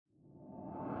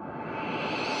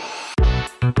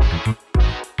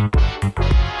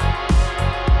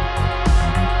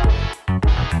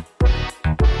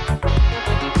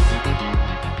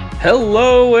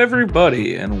Hello,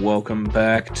 everybody, and welcome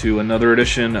back to another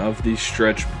edition of the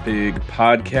Stretch Big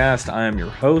Podcast. I am your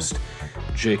host,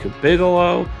 Jacob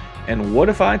Bigelow, and what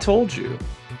if I told you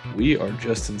we are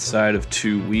just inside of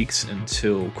 2 weeks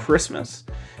until Christmas,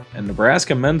 and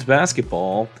Nebraska men's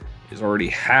basketball is already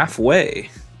halfway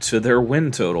to their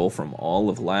win total from all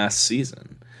of last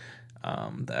season.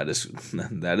 That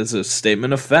is a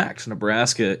statement of fact.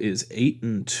 Nebraska is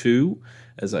 8-2.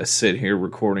 As I sit here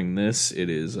recording this, it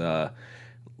is a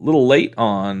little late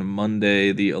on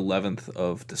Monday, the 11th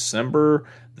of December,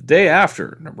 the day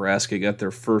after Nebraska got their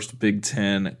first Big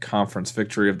Ten conference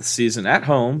victory of the season at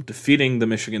home, defeating the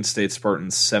Michigan State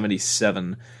Spartans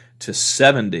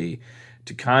 77-70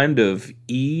 to kind of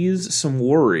ease some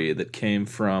worry that came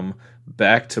from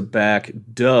back-to-back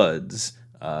duds,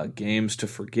 games to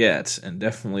forget, and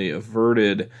definitely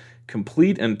averted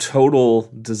complete and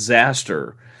total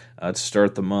disaster to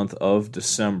start the month of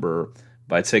December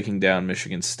by taking down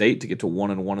Michigan State to get to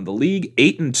 1-1 in the league,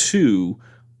 8-2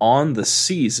 on the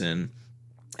season,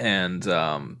 and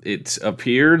it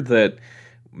appeared that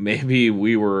maybe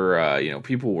we were,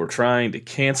 people were trying to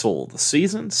cancel the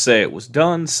season, say it was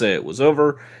done, say it was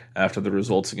over after the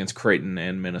results against Creighton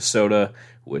and Minnesota,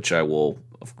 which I will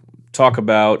talk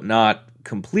about not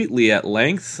completely at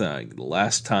length. The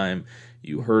last time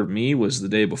you heard me was the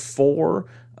day before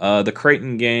the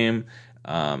Creighton game,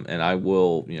 and I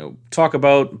will, talk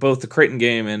about both the Creighton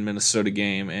game and Minnesota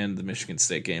game and the Michigan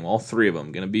State game, all three of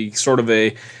them. Going to be sort of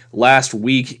a last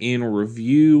week in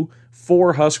review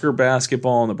for Husker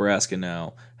basketball. Nebraska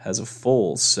now has a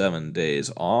full 7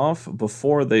 days off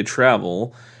before they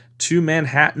travel to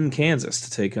Manhattan, Kansas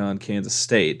to take on Kansas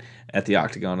State at the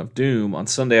Octagon of Doom on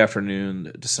Sunday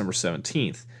afternoon, December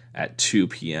 17th. At 2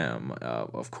 p.m.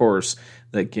 Of course,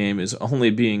 that game is only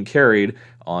being carried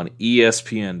on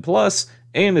ESPN Plus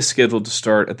and is scheduled to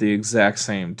start at the exact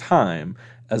same time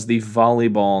as the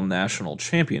Volleyball National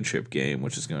Championship game,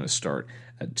 which is going to start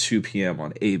at 2 p.m.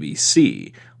 on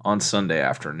ABC on Sunday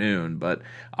afternoon. But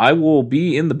I will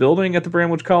be in the building at the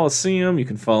Bramlage Coliseum. You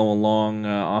can follow along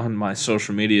on my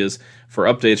social medias for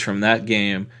updates from that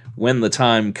game when the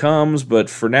time comes. But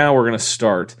for now, we're going to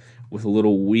start with a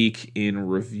little week in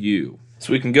review.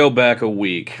 So we can go back a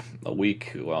week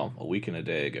and a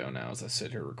day ago now as I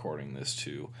sit here recording this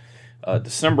to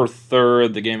December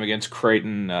 3rd, the game against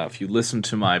Creighton. If you listen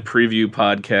to my preview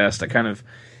podcast, I kind of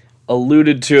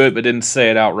alluded to it but didn't say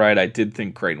it outright. I did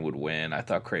think Creighton would win. I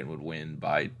thought Creighton would win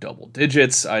by double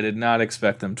digits. I did not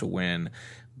expect them to win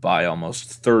by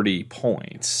almost 30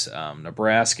 points.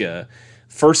 Nebraska,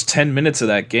 first 10 minutes of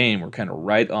that game were kind of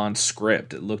right on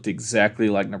script. It looked exactly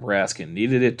like Nebraska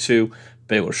needed it to.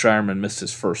 Baylor Scheierman missed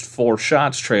his first 4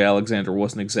 shots. Trey Alexander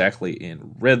wasn't exactly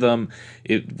in rhythm.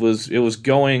 It was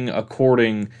going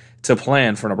according to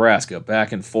plan for Nebraska.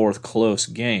 Back and forth, close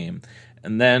game.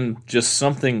 And then just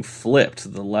something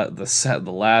flipped. The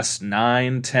last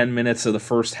 9-10 minutes of the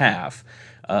first half.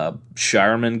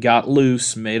 Scheierman got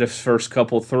loose, made his first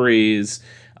couple threes,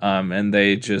 and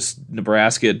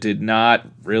Nebraska did not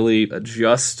really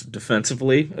adjust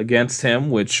defensively against him,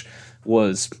 which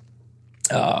was,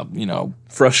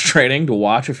 frustrating to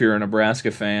watch if you're a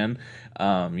Nebraska fan.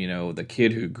 The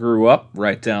kid who grew up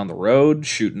right down the road,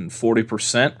 shooting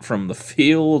 40% from the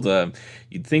field,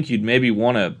 you'd think you'd maybe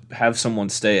want to have someone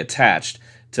stay attached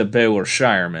to Baylor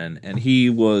Scheierman, and he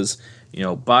was,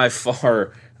 by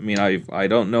far, I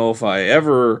don't know if I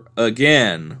ever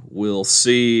again will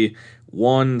see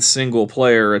one single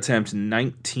player attempt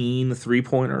 19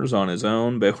 three-pointers on his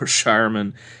own. Baylor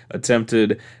Scheierman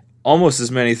attempted almost as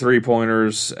many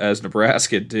three-pointers as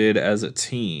Nebraska did as a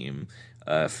team,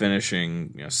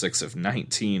 finishing 6 of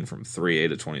 19 from 3,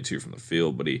 8 of 22 from the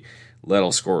field, but he led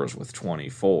all scorers with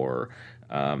 24.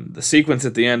 The sequence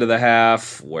at the end of the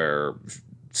half where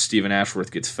Stephen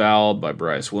Ashworth gets fouled by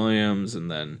Bryce Williams,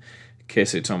 and then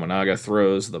Keisei Tominaga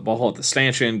throws the ball at the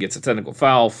stanchion, gets a technical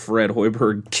foul. Fred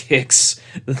Hoiberg kicks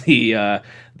the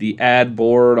ad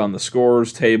board on the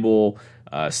scorers table.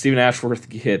 Stephen Ashworth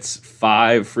gets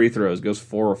 5 free throws, goes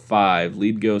 4 of 5.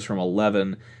 Lead goes from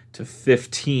 11 to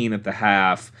 15 at the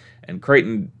half, and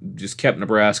Creighton just kept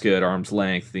Nebraska at arm's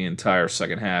length the entire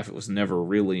second half. It was never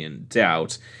really in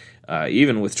doubt,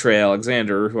 even with Trey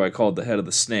Alexander, who I called the head of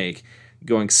the snake,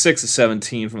 going 6 of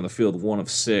 17 from the field, 1 of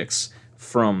 6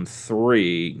 from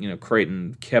 3.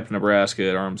 Creighton kept Nebraska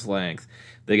at arm's length.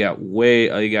 They got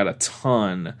a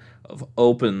ton of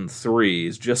open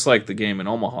threes, just like the game in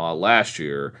Omaha last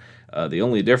year. The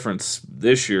only difference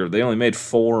this year, they only made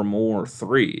 4 more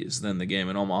threes than the game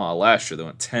in Omaha last year. They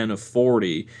went 10 of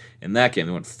 40 in that game.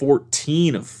 They went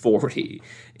 14 of 40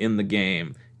 in the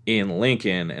game in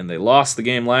Lincoln, and they lost the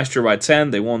game last year by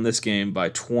 10. They won this game by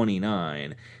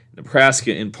 29.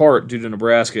 Nebraska, in part due to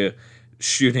Nebraska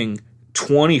shooting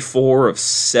 24 of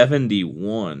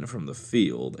 71 from the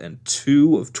field and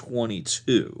 2 of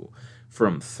 22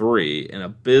 from 3. An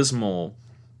abysmal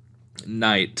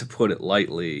night, to put it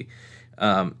lightly.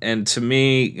 And to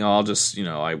me, I'll just,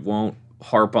 I won't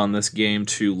harp on this game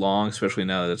too long, especially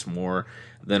now that it's more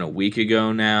than a week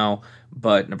ago now.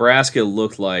 But Nebraska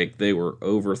looked like they were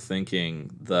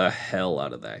overthinking the hell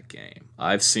out of that game.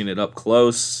 I've seen it up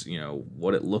close,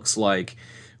 what it looks like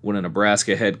when a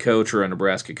Nebraska head coach or a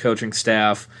Nebraska coaching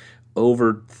staff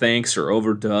overthinks or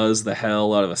overdoes the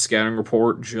hell out of a scouting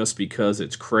report just because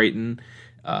it's Creighton.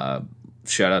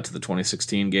 Shout out to the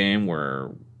 2016 game where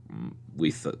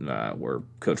where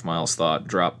Coach Miles thought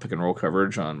drop pick and roll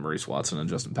coverage on Maurice Watson and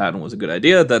Justin Patton was a good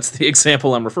idea. That's the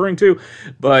example I'm referring to.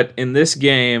 But in this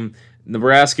game,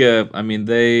 Nebraska,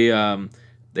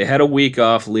 they had a week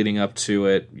off leading up to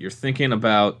it. You're thinking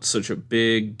about such a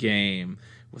big game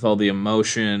with all the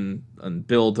emotion and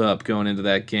build up going into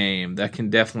that game. That can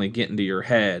definitely get into your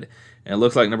head. And it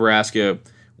looked like Nebraska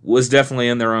was definitely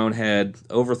in their own head,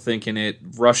 overthinking it,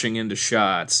 rushing into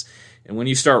shots. And when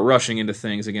you start rushing into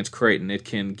things against Creighton, it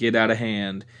can get out of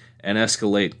hand and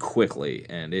escalate quickly.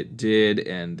 And it did,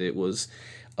 and it was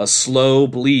a slow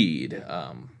bleed,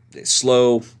 a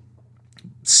slow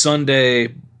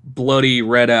Sunday, bloody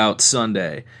red-out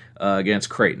Sunday against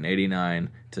Creighton.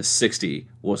 89-60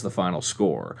 was the final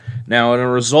score. Now, in a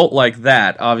result like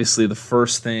that, obviously the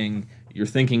first thing you're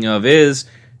thinking of is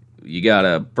you got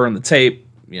to burn the tape,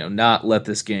 not let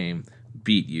this game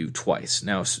beat you twice.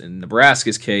 Now, in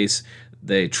Nebraska's case,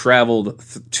 they traveled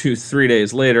 3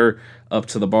 days later up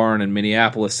to the barn in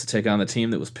Minneapolis to take on the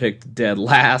team that was picked dead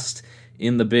last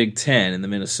in the Big Ten, in the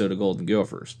Minnesota Golden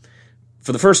Gophers.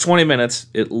 For the first 20 minutes,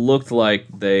 it looked like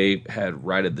they had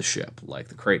righted the ship, like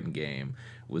the Creighton game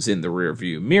was in the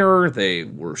rearview mirror. They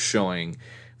were showing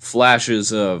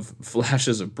flashes of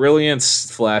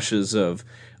brilliance, flashes of,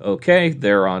 okay,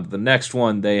 they're on to the next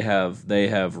one. They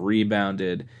have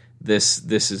rebounded.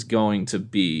 This is going to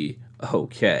be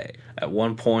okay. At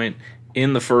one point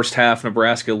in the first half,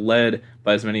 Nebraska led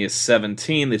by as many as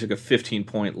 17. They took a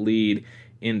 15-point lead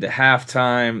into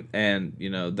halftime, and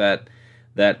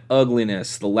that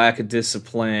ugliness, the lack of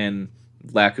discipline,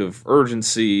 lack of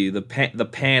urgency, the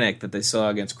panic that they saw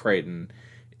against Creighton,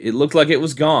 it looked like it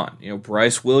was gone.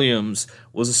 Bryce Williams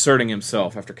was asserting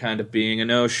himself after kind of being a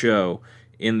no-show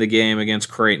in the game against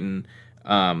Creighton.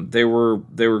 They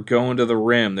were going to the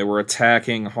rim. They were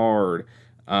attacking hard.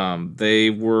 They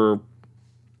were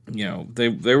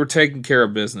taking care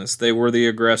of business. They were the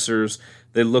aggressors.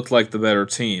 They looked like the better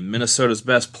team. Minnesota's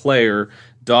best player,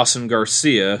 Dawson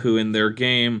Garcia, who in their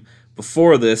game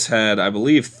before this had, I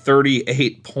believe,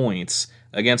 38 points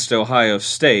against Ohio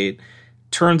State,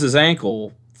 turns his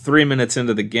ankle 3 minutes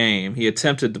into the game. He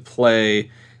attempted to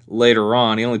play later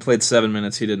on. He only played 7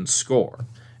 minutes. He didn't score.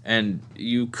 And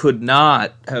you could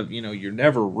not have, you're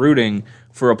never rooting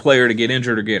for a player to get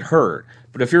injured or get hurt.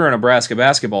 But if you're a Nebraska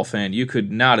basketball fan, you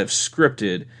could not have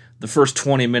scripted the first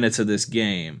 20 minutes of this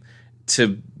game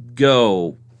to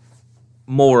go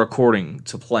more according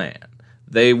to plan.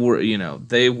 They looked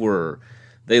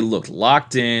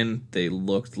locked in. They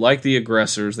looked like the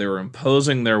aggressors. They were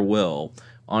imposing their will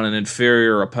on an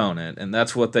inferior opponent, and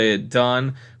that's what they had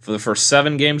done for the first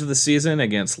 7 games of the season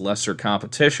against lesser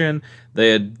competition. They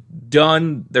had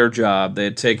done their job. They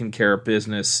had taken care of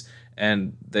business,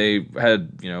 and they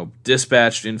had,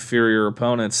 dispatched inferior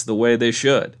opponents the way they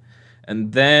should.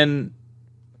 And then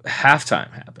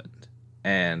halftime happened,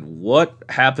 and what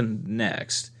happened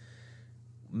next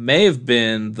may have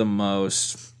been the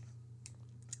most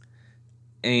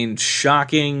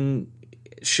shocking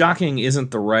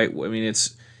isn't the right way.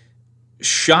 It's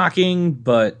shocking,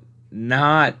 but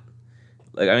not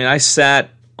I sat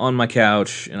on my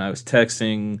couch and I was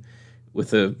texting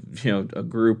with a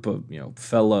group of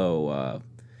fellow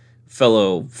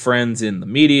friends in the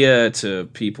media, to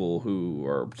people who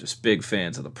are just big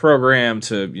fans of the program,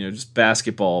 to just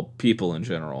basketball people in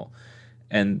general.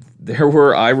 And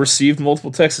I received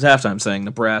multiple texts at halftime saying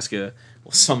Nebraska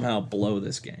will somehow blow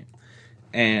this game.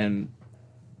 And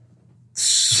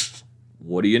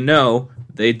what do you know?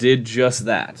 They did just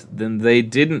that. Then they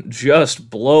didn't just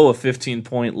blow a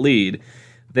 15-point lead.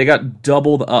 They got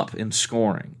doubled up in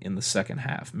scoring in the second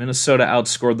half. Minnesota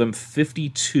outscored them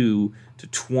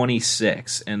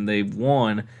 52-26, and they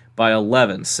won by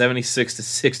 11,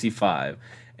 76-65.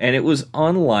 And it was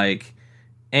unlike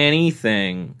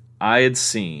anything I had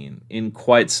seen in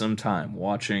quite some time,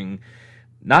 watching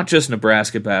not just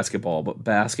Nebraska basketball, but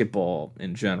basketball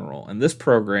in general. And this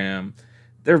program,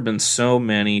 there have been so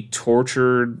many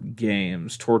tortured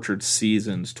games, tortured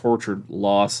seasons, tortured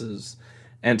losses.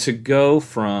 And to go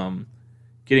from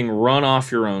getting run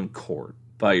off your own court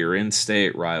by your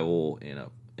in-state rival in an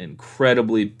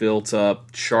incredibly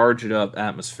built-up, charged-up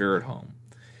atmosphere at home,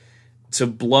 to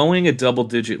blowing a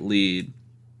double-digit lead,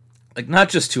 like not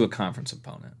just to a conference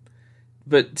opponent,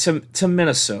 but to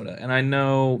Minnesota. And I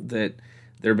know that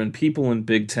there have been people in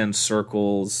Big Ten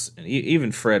circles, and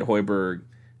even Fred Hoiberg,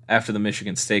 after the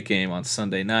Michigan State game on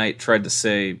Sunday night, tried to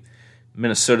say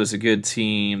Minnesota's a good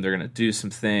team. They're going to do some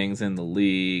things in the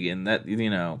league, and that,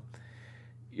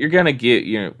 you're gonna get,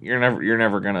 you're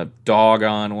never gonna dog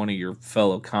on one of your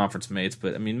fellow conference mates.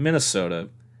 But I mean, Minnesota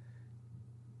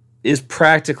is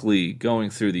practically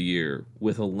going through the year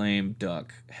with a lame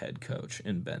duck head coach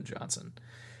in Ben Johnson.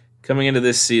 Coming into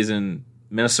this season,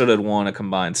 Minnesota had won a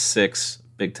combined 6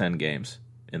 Big Ten games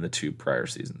in the 2 prior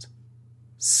seasons.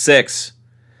 6.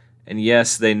 And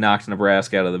yes, they knocked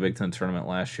Nebraska out of the Big Ten tournament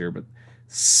last year, but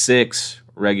 6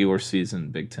 regular season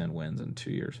Big Ten wins in 2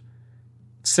 years.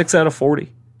 6 out of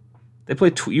 40.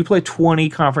 You play 20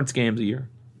 conference games a year.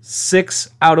 6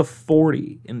 out of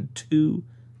 40 in 2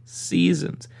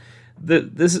 seasons.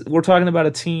 We're talking about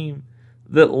a team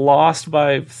that lost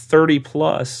by 30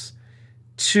 plus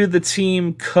to the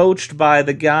team coached by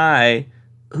the guy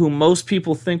who most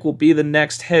people think will be the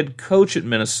next head coach at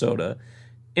Minnesota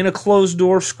in a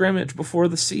closed-door scrimmage before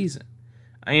the season.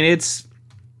 I mean, it's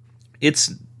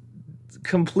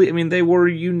complete. I mean, they were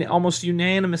almost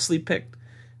unanimously picked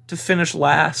to finish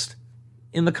last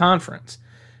in the conference.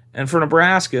 And for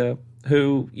Nebraska,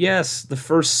 who, yes, the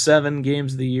first 7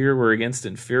 games of the year were against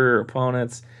inferior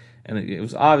opponents, and it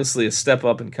was obviously a step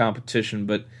up in competition,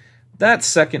 but that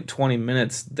second 20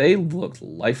 minutes, they looked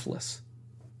lifeless.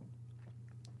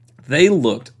 They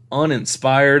looked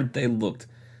uninspired. They looked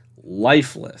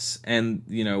lifeless. And,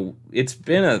 it's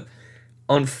been a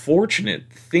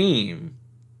unfortunate theme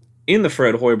in the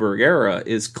Fred Hoiberg era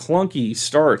is clunky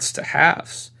starts to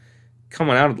halves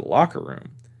coming out of the locker room.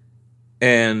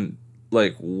 And,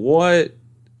 what...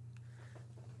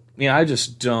 I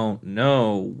just don't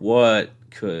know what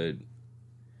the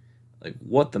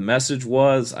message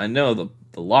was. I know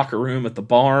the locker room at the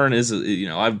barn is,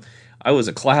 I was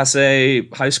a Class A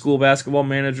high school basketball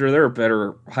manager. There are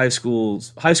better high school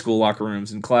locker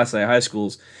rooms in Class A high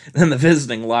schools than the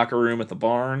visiting locker room at the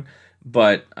barn.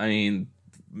 But,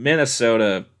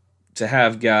 Minnesota, to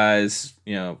have guys,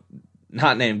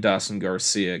 not named Dawson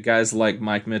Garcia, guys like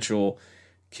Mike Mitchell,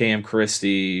 Cam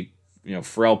Christie,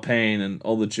 Pharrell Payne, and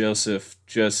Ola Joseph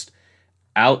just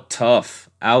out-tough,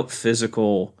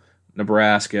 out-physical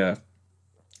Nebraska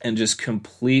and just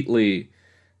completely,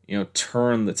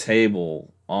 turn the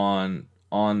table on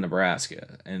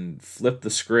Nebraska and flip the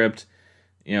script.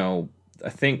 I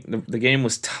think the game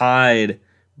was tied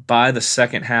by the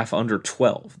second half under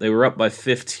 12. They were up by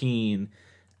 15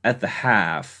 at the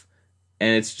half,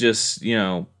 and it's just,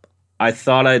 I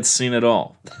thought I'd seen it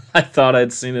all.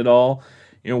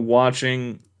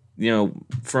 Watching,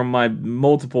 from my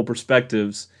multiple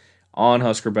perspectives on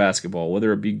Husker basketball,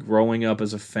 whether it be growing up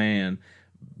as a fan,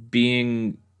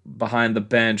 being behind the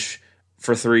bench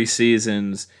for 3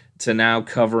 seasons, to now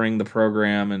covering the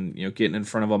program and, getting in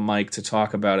front of a mic to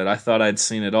talk about it. I thought I'd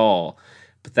seen it all.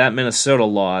 But that Minnesota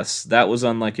loss, that was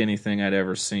unlike anything I'd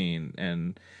ever seen.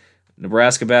 And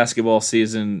Nebraska basketball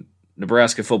season,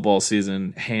 Nebraska football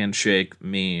season, handshake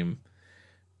meme.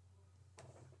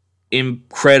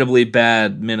 Incredibly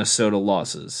bad Minnesota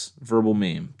losses. Verbal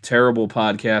meme. Terrible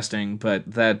podcasting,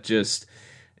 but that just,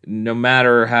 no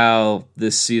matter how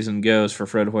this season goes for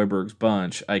Fred Hoiberg's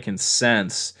bunch, I can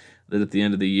sense that at the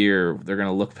end of the year, they're going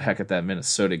to look back at that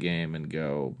Minnesota game and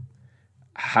go,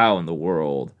 how in the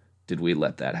world did we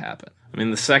let that happen?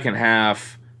 The second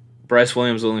half, Bryce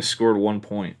Williams only scored 1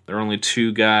 point. There were only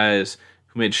 2 guys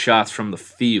who made shots from the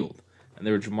field, and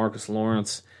they were Jamarcus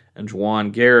Lawrence and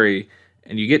Juwan Gary.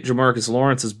 And you get Jamarcus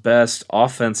Lawrence's best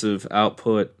offensive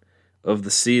output of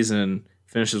the season,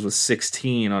 finishes with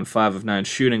 16 on 5 of 9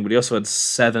 shooting, but he also had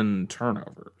 7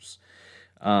 turnovers.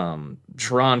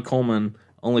 Sharon Coleman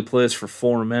only plays for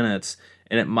 4 minutes,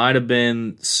 and it might have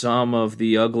been some of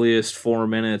the ugliest 4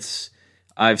 minutes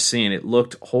I've seen. It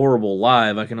looked horrible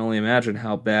live. I can only imagine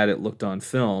how bad it looked on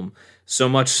film, so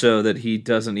much so that he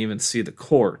doesn't even see the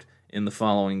court in the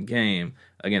following game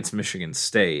against Michigan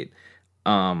State.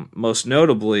 Most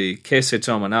notably, Keisei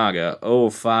Tominaga,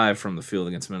 0-5 from the field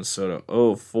against Minnesota,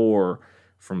 0-4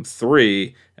 from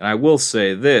 3. And I will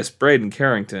say this, Braden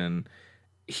Carrington,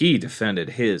 he defended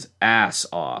his ass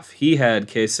off. He had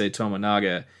Keisei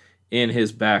Tominaga in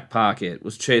his back pocket,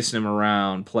 was chasing him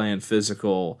around, playing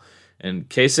physical, and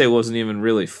Keisei wasn't even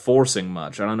really forcing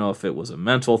much. I don't know if it was a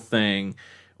mental thing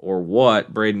or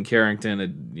what. Braden Carrington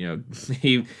had,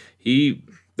 he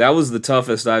that was the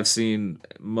toughest I've seen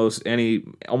almost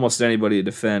anybody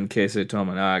defend Keisei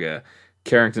Tominaga.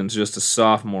 Carrington's just a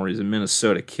sophomore, he's a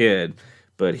Minnesota kid,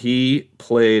 but he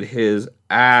played his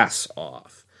ass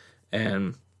off.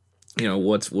 And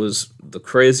what was the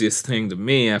craziest thing to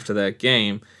me after that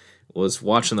game was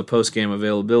watching the post-game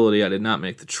availability. I did not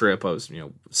make the trip. I was,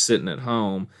 sitting at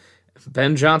home.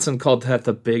 Ben Johnson called that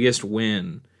the biggest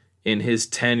win in his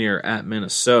tenure at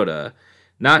Minnesota.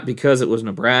 Not because it was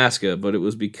Nebraska, but it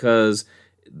was because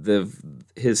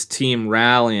his team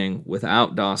rallying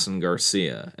without Dawson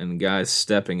Garcia and guys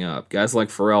stepping up. Guys like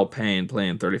Pharrell Payne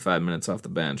playing 35 minutes off the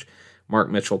bench. Mark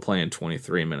Mitchell playing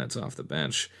 23 minutes off the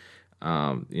bench.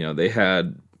 They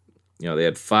had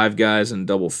 5 guys in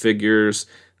double figures.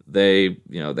 They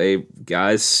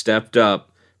guys stepped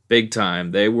up big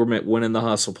time. They were winning the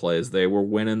hustle plays. They were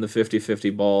winning the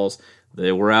 50-50 balls.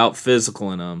 They were out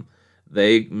physical in them.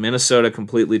 Minnesota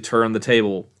completely turned the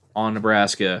table on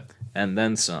Nebraska and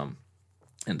then some.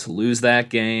 And to lose that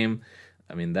game,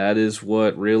 that is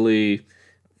what really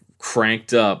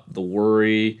cranked up the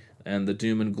worry and the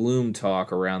doom and gloom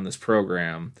talk around this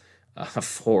program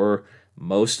for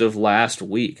most of last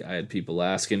week. I had people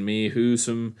asking me who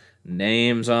some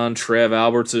names on Trev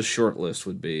Alberts' shortlist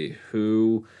would be.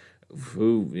 Who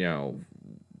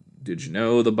did you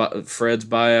know Fred's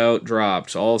buyout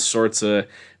dropped? All sorts of,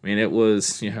 it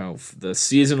was, the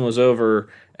season was over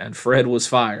and Fred was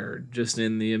fired just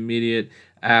in the immediate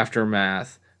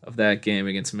aftermath of that game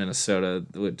against Minnesota,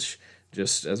 which,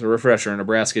 just as a refresher,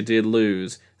 Nebraska did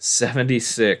lose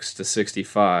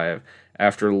 76-65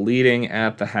 after leading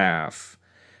at the half.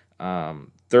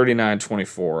 39-24,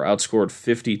 outscored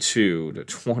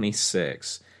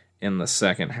 52-26 in the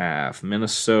second half.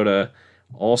 Minnesota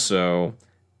also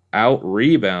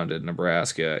out-rebounded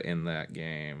Nebraska in that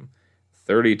game.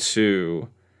 32.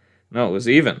 No, it was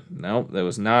even. No, that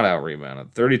was not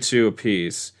out-rebounded. 32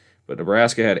 apiece, but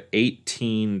Nebraska had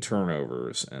 18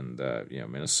 turnovers, and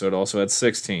Minnesota also had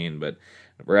 16, but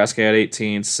Nebraska had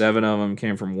 18. 7 of them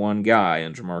came from one guy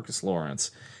in Jamarcus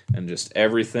Lawrence. And just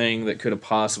everything that could have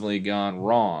possibly gone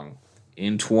wrong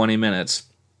in 20 minutes,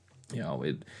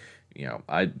 that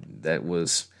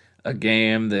was a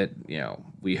game that,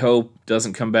 we hope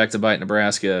doesn't come back to bite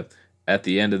Nebraska at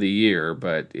the end of the year,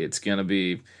 but it's going to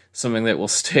be something that will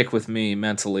stick with me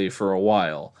mentally for a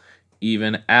while,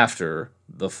 even after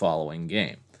the following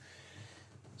game.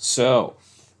 So,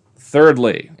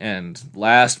 thirdly, and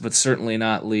last but certainly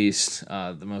not least,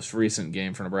 the most recent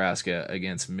game for Nebraska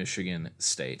against Michigan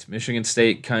State. Michigan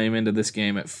State came into this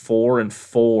game at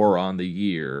 4-4 on the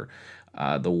year,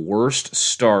 the worst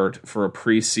start for a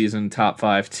preseason top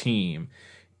 5 team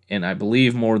in, I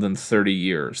believe, more than 30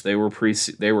 years. They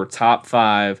were top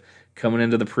 5 coming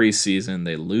into the preseason.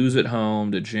 They lose at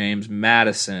home to James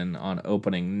Madison on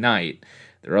opening night.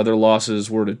 Their other losses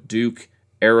were to Duke,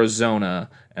 Arizona,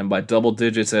 and by double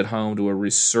digits at home to a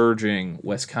resurging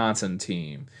Wisconsin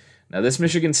team. Now, this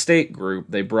Michigan State group,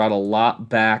 they brought a lot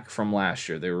back from last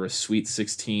year. They were a Sweet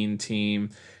 16 team.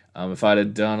 If I'd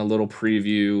have done a little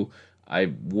preview,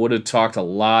 I would have talked a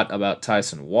lot about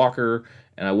Tyson Walker,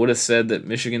 and I would have said that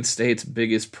Michigan State's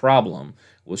biggest problem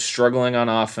was struggling on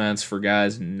offense for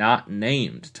guys not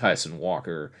named Tyson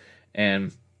Walker.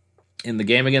 And in the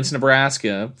game against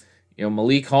Nebraska,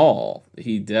 Malik Hall,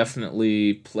 he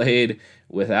definitely played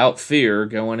without fear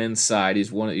going inside.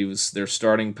 He was their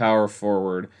starting power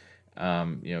forward.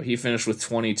 He finished with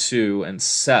 22 and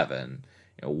 7.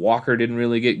 Walker didn't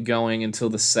really get going until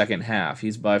the second half.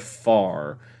 He's by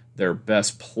far their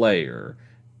best player.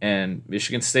 And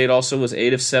Michigan State also was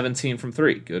 8 of 17 from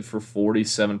 3, good for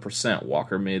 47%.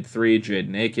 Walker made 3,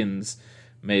 Jaden Akins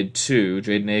made 2.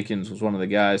 Jaden Akins was one of the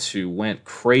guys who went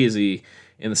crazy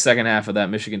in the second half of that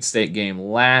Michigan State game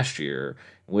last year,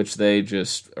 in which they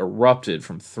just erupted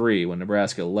from 3 when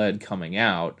Nebraska led coming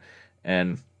out.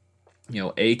 And,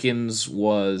 Akins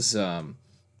was,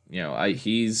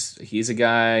 he's a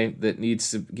guy that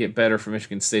needs to get better for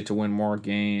Michigan State to win more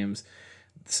games.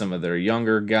 Some of their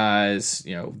younger guys,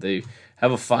 they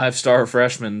have a 5-star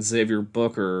freshman, Xavier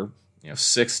Booker,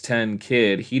 6'10"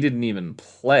 kid. He didn't even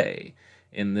play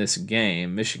in this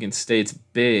game. Michigan State's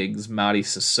bigs, Mady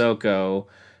Sissoko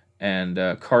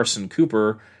and Carson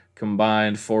Cooper,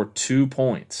 combined for 2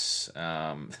 points.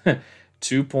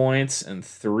 2 points and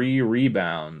 3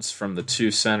 rebounds from the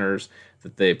two centers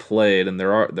that they played, and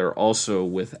they're also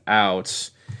without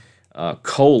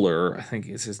Kohler. I think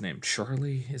is his name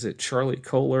Charlie. Is it Charlie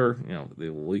Kohler?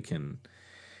 We can.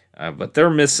 But they're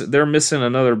missing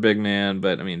another big man.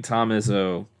 But I mean, Tom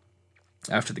Izzo,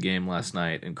 after the game last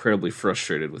night, incredibly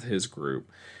frustrated with his group,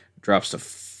 drops to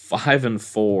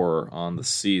 5-4 on the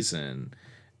season.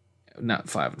 Not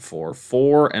 5-4,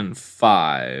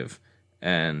 4-5,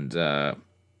 and no,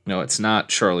 it's not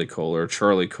Charlie Kohler.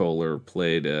 Charlie Kohler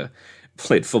played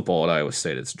football at Iowa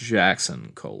State. It's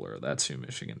Jackson Kohler. That's who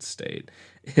Michigan State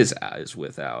is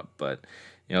without. But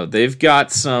they've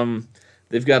got some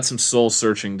soul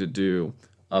searching to do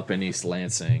up in East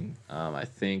Lansing. I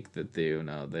think that they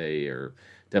are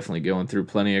definitely going through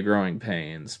plenty of growing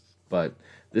pains. But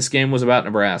this game was about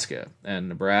Nebraska, and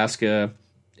Nebraska,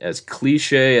 as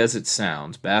cliche as it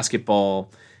sounds,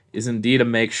 basketball is indeed a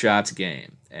make shots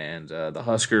game. And the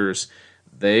Huskers,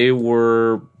 they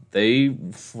were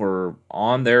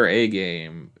on their A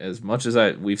game as much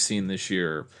as we've seen this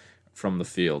year from the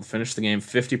field. Finished the game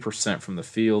 50% from the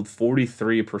field,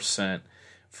 43%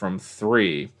 from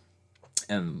three.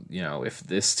 And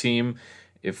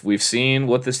if we've seen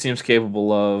what this team's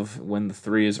capable of when the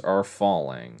threes are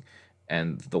falling,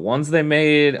 and the ones they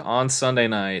made on Sunday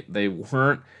night, they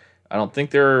weren't. I don't think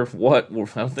they're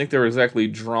exactly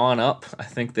drawn up. I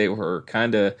think they were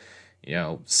kind of,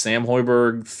 Sam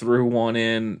Hoiberg threw one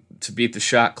in to beat the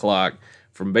shot clock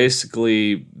from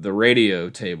basically the radio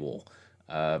table.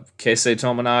 Keisei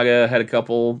Tominaga had a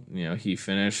couple. He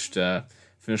finished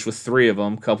with three of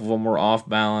them. A couple of them were off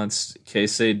balance.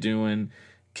 Keisei doing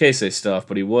Keisei stuff,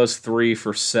 but he was 3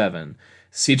 for 7.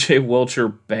 C.J.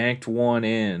 Wilcher banked one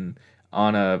in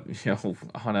and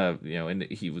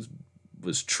he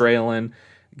was trailing,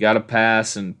 got a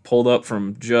pass, and pulled up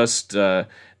from just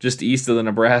east of the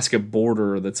Nebraska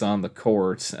border that's on the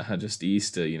court, just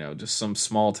east of, just some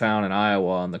small town in Iowa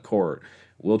on the court.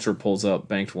 Wilcher pulls up,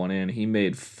 banked one in. He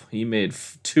made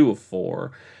 2 of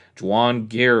 4. Juwan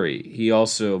Gary, he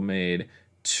also made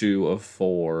 2 of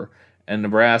 4. And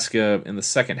Nebraska in the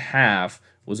second half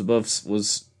I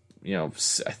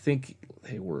think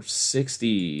they were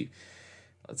 60.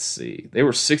 Let's see. They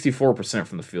were 64%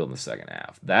 from the field in the second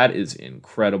half. That is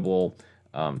incredible.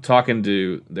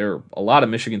 There are a lot of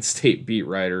Michigan State beat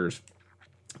writers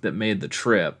that made the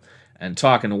trip, and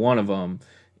talking to one of them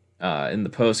in the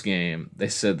post game, they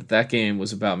said that game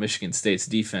was about Michigan State's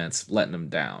defense letting them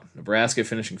down. Nebraska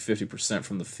finishing 50%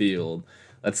 from the field.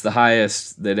 That's the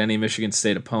highest that any Michigan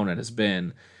State opponent has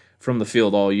been from the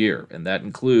field all year, and that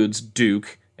includes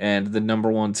Duke and the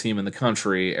number 1 team in the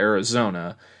country,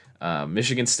 Arizona.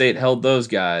 Michigan State held those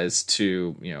guys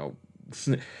to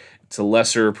to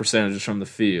lesser percentages from the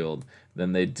field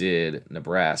than they did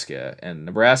Nebraska. And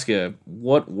Nebraska,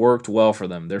 what worked well for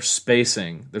them? Their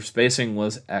spacing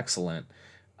was excellent.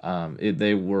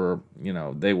 They were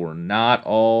not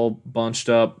all bunched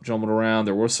up, jumbled around.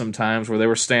 There were some times where they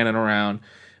were standing around,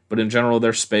 but in general,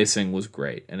 their spacing was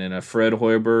great. And in a Fred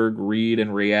Hoiberg read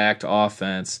and react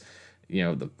offense,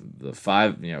 the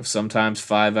 5, sometimes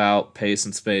 5 out pace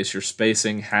and space, your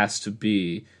spacing has to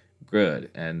be good.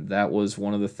 And that was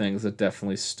one of the things that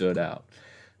definitely stood out.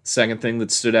 Second thing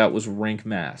that stood out was Rink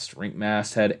Mast. Rink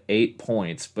Mast had 8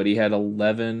 points, but he had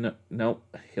 11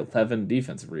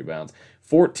 defensive rebounds,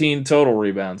 14 total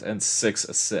rebounds, and 6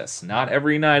 assists. Not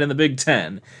every night in the Big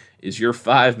Ten is your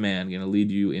 5-man going to lead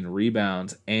you in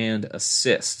rebounds and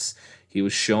assists. He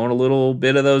was showing a little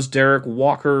bit of those Derek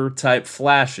Walker-type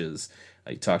flashes.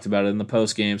 I talked about it in the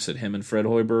postgame, said him and Fred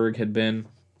Hoiberg had been,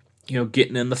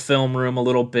 getting in the film room a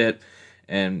little bit,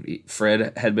 and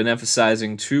Fred had been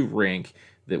emphasizing to Rink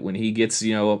that when he gets,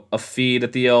 a feed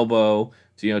at the elbow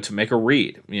to make a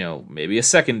read, maybe a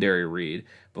secondary read,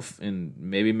 and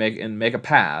maybe make a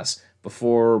pass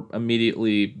before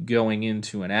immediately going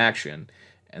into an action.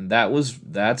 And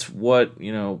that's what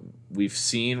we've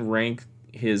seen Rink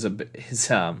his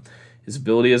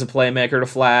ability as a playmaker to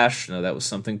flash. That was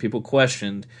something people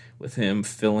questioned with him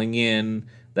filling in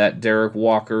that Derek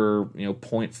Walker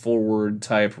point forward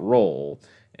type role.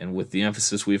 And with the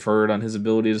emphasis we've heard on his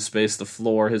ability to space the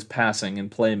floor, his passing and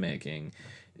playmaking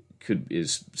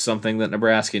is something that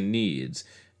Nebraska needs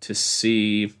to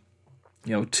see,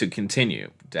 to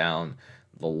continue down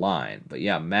the line. But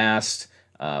yeah, Mast,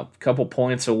 a couple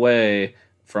points away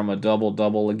from a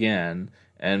double-double again.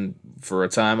 And for a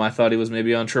time, I thought he was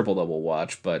maybe on triple-double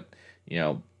watch. But,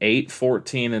 8,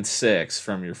 14, and 6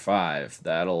 from your 5,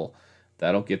 that'll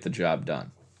get the job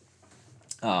done.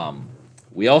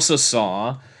 We also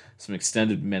saw some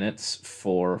extended minutes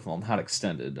not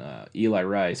extended. Eli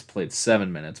Rice played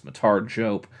 7 minutes. Matar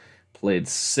Jope played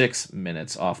 6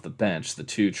 minutes off the bench, the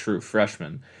 2 true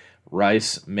freshmen.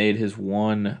 Rice made his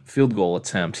one field goal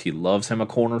attempt. He loves him a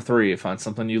corner three. Find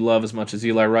something you love as much as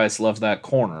Eli Rice loves that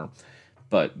corner.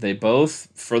 But they both,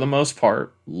 for the most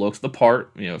part, looked the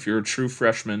part. If you're a true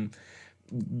freshman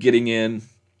getting in,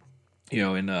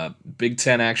 in Big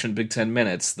Ten action, Big Ten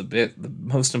minutes, the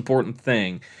most important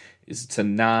thing is to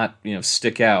not,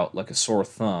 stick out like a sore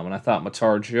thumb. And I thought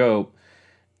Matar Diop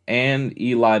and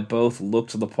Eli both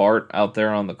looked the part out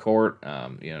there on the court.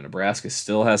 Nebraska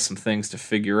still has some things to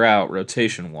figure out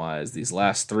rotation-wise. These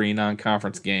last three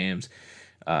non-conference games,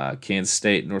 Kansas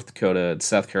State, North Dakota, and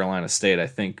South Carolina State, I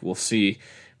think we'll see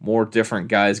more different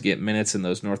guys get minutes in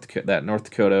those North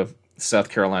Dakota, South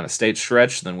Carolina State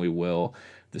stretch than we will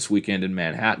this weekend in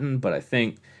Manhattan. But I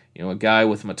think, a guy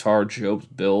with Matar Diop's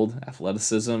build,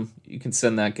 athleticism, you can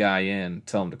send that guy in,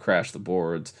 tell him to crash the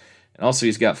boards. And also,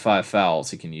 he's got 5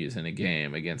 fouls he can use in a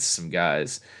game against some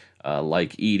guys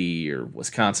like Edey or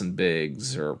Wisconsin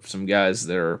Biggs or some guys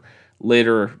that are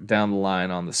later down the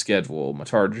line on the schedule.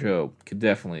 Matar Diop could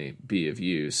definitely be of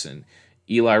use. And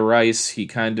Eli Rice, he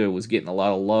kind of was getting a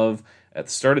lot of love at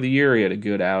the start of the year. He had a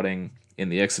good outing in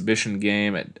the exhibition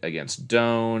game against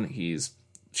Doane. He's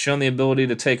shown the ability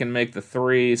to take and make the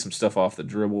three, some stuff off the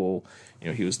dribble.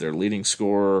 He was their leading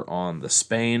scorer on the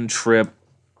Spain trip.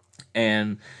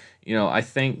 And I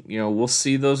think, we'll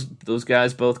see those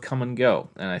guys both come and go.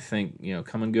 And I think,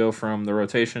 come and go from the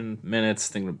rotation minutes.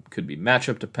 I think it could be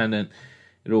matchup dependent.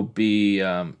 It'll be,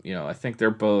 I think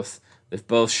they've both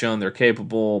shown they're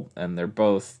capable, and they're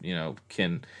both,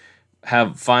 can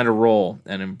find a role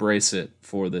and embrace it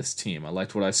for this team. I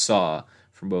liked what I saw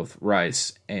from both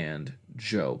Rice and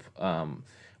Diop.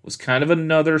 Was kind of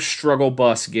another struggle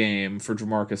bus game for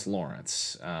Jamarcus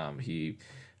Lawrence. He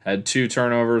had 2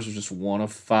 turnovers, just 1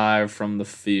 of 5 from the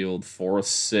field, 4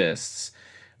 assists.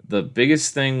 The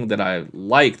biggest thing that I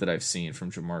like that I've seen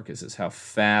from Jamarcus is how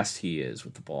fast he is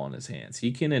with the ball in his hands.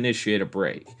 He can initiate a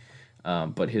break,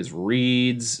 but his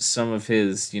reads, some of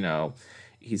his,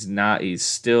 he's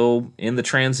still in the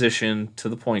transition to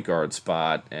the point guard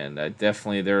spot, and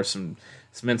definitely there are some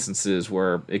instances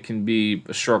where it can be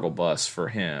a struggle bus for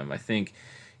him. I think,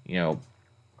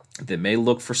 they may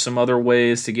look for some other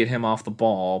ways to get him off the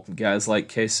ball. Guys like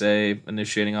Keisei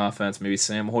initiating offense, maybe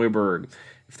Sam Hoiberg,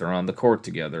 if they're on the court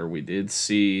together. We did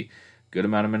see a good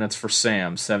amount of minutes for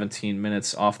Sam, 17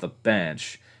 minutes off the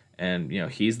bench. And,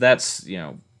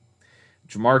 Jamarcus,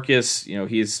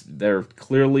 they're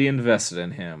clearly invested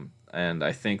in him. And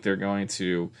I think they're going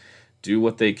to do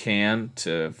what they can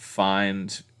to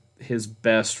find his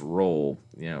best role,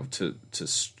 to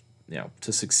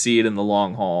succeed in the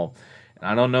long haul.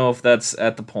 I don't know if that's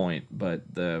at the point, but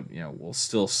we'll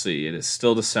still see. It is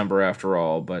still December after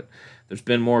all, but there's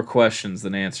been more questions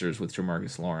than answers with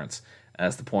Jamarcus Lawrence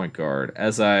as the point guard.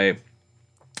 As I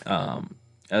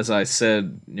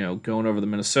said, going over the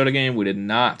Minnesota game, we did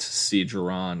not see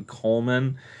Jerron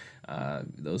Coleman.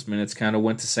 Those minutes kind of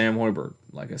went to Sam Hoiberg.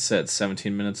 Like I said,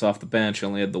 17 minutes off the bench,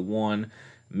 only had the one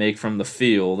make from the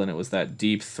field, and it was that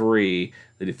deep three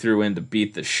that he threw in to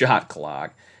beat the shot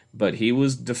clock. But he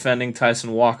was defending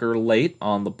Tyson Walker late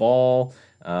on the ball,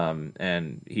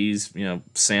 and he's,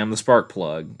 Sam the Spark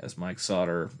Plug, as Mike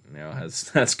Sauter,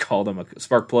 has called him, a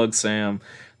Spark Plug Sam.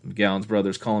 The McGowan's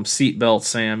brothers call him Seatbelt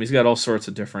Sam. He's got all sorts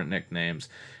of different nicknames.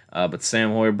 But Sam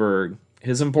Hoiberg,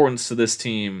 his importance to this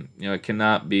team, it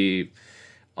cannot be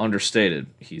understated.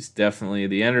 He's definitely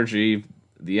the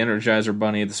Energizer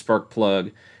Bunny, the Spark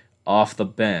Plug off the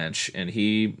bench, and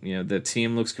the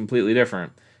team looks completely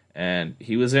different. And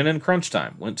he was in crunch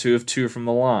time, went 2 of 2 from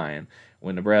the line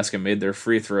when Nebraska made their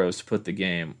free throws to put the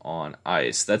game on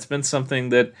ice. That's been something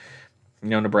that,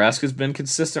 Nebraska's been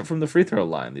consistent from the free throw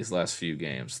line these last few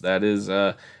games. That is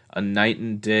a night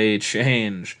and day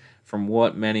change from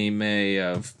what many may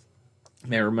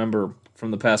remember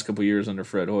from the past couple years under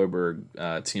Fred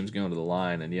Hoiberg, teams going to the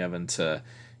line and you having to,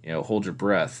 hold your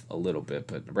breath a little bit.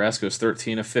 But Nebraska was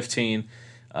 13 of 15.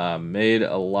 Made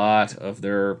a lot of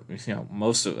their, I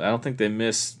don't think they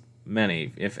missed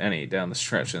many, if any, down the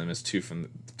stretch. And they missed two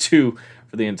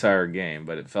for the entire game.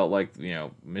 But it felt like,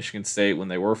 Michigan State, when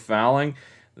they were fouling,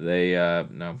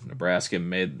 Nebraska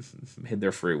made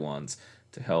their free ones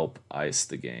to help ice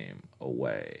the game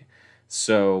away.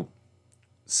 So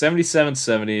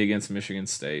 77-70 against Michigan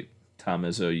State. Tom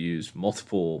Izzo used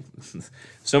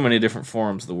so many different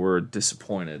forms of the word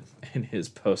disappointed in his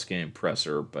post-game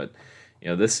presser, but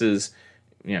this is,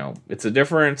 it's a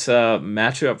different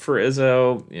matchup for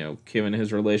Izzo, given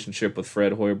his relationship with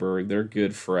Fred Hoiberg. They're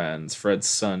good friends. Fred's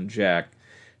son, Jack,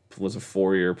 was a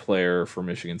 4-year player for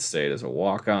Michigan State as a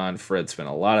walk-on. Fred spent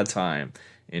a lot of time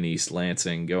in East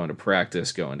Lansing, going to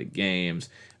practice, going to games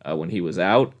when he was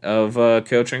out of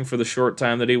coaching for the short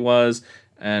time that he was.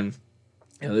 And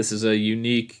this is a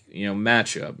unique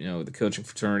matchup. The coaching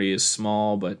fraternity is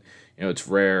small, but it's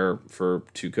rare for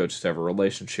two coaches to have a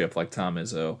relationship like Tom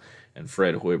Izzo and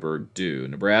Fred Hoiberg do.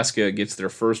 Nebraska gets their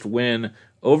first win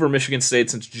over Michigan State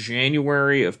since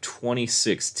January of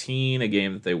 2016, a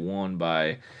game that they won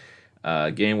by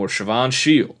a game where Siobhan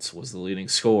Shields was the leading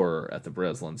scorer at the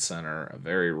Breslin Center. A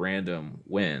very random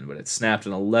win, but it snapped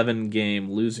an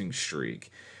 11-game losing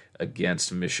streak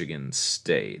against Michigan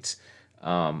State.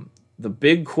 The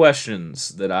big questions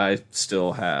that I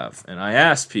still have, and I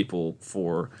asked people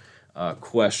for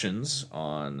questions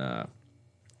on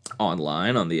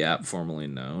online on the app formerly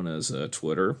known as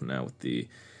Twitter, now with the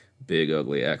big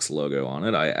ugly X logo on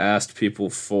it. I asked people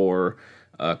for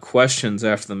questions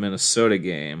after the Minnesota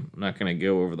game. I'm not going to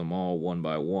go over them all one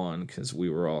by one because we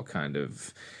were all kind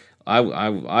of... I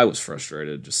was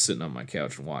frustrated just sitting on my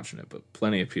couch and watching it, but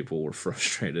plenty of people were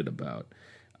frustrated about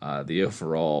the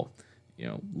overall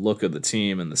look of the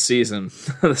team and the season,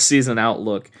 the season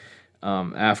outlook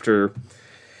after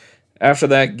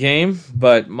that game.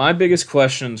 But my biggest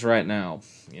questions right now,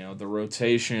 the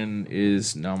rotation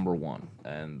is number one,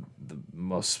 and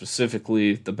most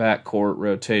specifically the backcourt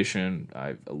rotation.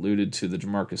 I alluded to the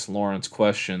Jamarcus Lawrence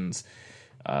questions.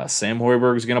 Sam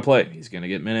Hoiberg is going to play. He's going to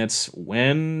get minutes.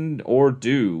 When or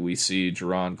do we see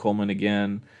Jerron Coleman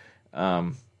again?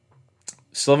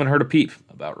 Still haven't heard a peep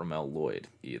about Ramel Lloyd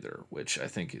either, which I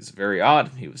think is very odd.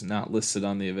 He was not listed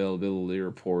on the availability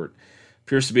report.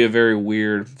 Appears to be a very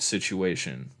weird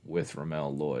situation with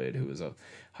Ramel Lloyd, who is a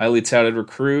highly touted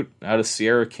recruit out of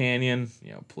Sierra Canyon,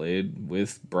 played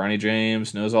with Bronny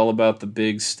James, knows all about the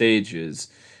big stages,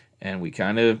 and we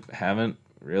kind of haven't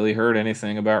really heard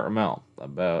anything about Ramel,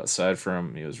 aside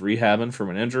from he was rehabbing from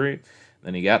an injury,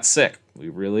 then he got sick. We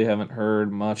really haven't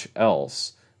heard much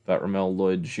else about Ramel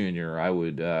Lloyd Jr. I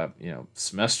would,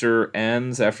 semester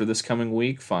ends after this coming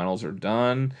week, finals are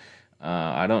done.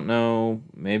 I don't know,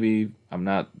 maybe I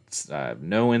have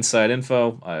no inside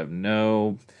info, I have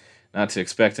not to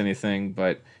expect anything,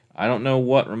 but I don't know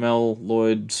what Ramel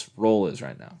Lloyd's role is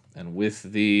right now. And with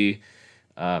the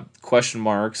question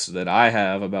marks that I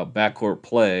have about backcourt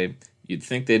play, you'd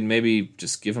think they'd maybe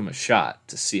just give him a shot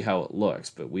to see how it looks,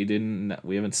 but we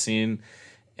haven't seen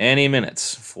any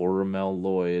minutes for Ramel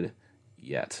Lloyd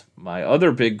yet. My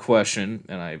other big question,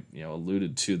 and I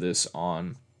alluded to this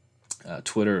on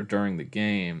Twitter during the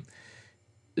game,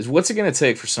 is what's it going to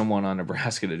take for someone on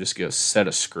Nebraska to just go set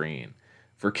a screen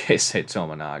for Keisei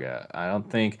Tominaga? I don't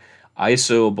think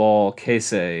ISO ball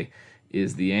Keisei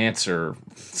is the answer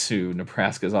to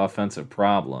Nebraska's offensive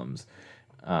problems.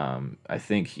 I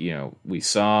think we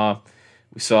saw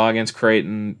against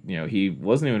Creighton. He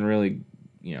wasn't even really.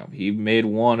 He made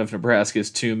one of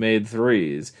Nebraska's two made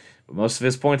threes, but most of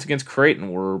his points against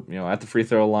Creighton were at the free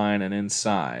throw line and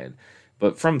inside.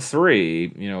 But from three,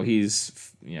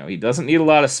 he doesn't need a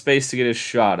lot of space to get his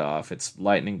shot off. It's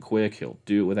lightning quick. He'll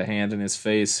do it with a hand in his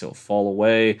face. He'll fall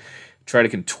away, try to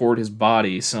contort his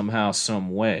body somehow,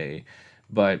 some way.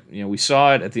 But we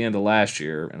saw it at the end of last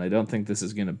year, and I don't think this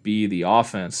is going to be the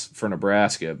offense for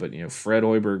Nebraska. But Fred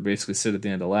Hoiberg basically said at the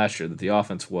end of last year that the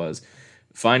offense was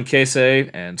find Keisei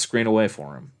and screen away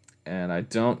for him. And I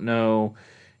don't know.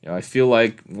 I feel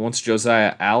like once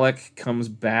Josiah Allick comes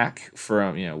back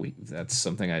from, that's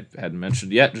something I hadn't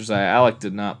mentioned yet. Josiah Allick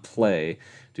did not play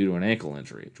due to an ankle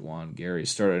injury. Juwan Gary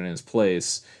started in his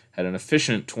place, had an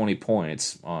efficient 20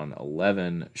 points on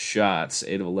 11 shots,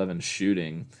 8 of 11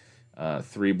 shooting,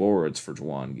 3 boards for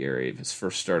Juwan Gary. His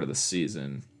first start of the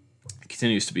season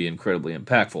continues to be incredibly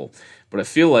impactful. But I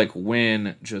feel like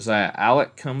when Josiah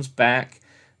Allick comes back,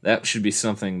 that should be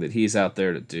something that he's out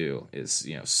there to do, is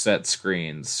set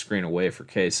screens, screen away for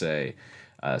Keisei.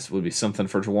 This would be something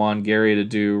for Juwan Gary to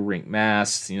do, Rink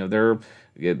Mast.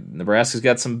 Nebraska's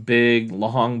got some big,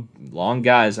 long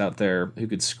guys out there who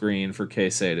could screen for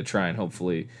Keisei to try and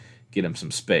hopefully get him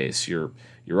some space. Your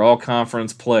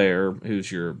all-conference player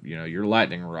who's your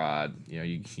lightning rod,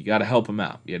 you got to help him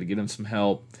out. You got to get him some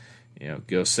help.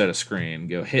 Go set a screen,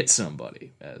 go hit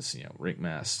somebody, as Rink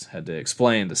Mast had to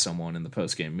explain to someone in the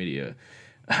post-game media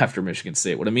after Michigan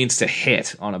State what it means to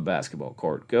hit on a basketball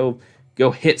court. Go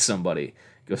hit somebody.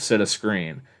 Go set a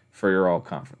screen for your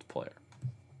all-conference player.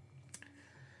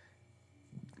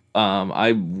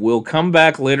 I will come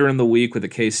back later in the week with a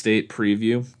K-State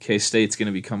preview. K-State's going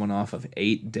to be coming off of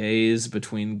 8 days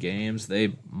between games. They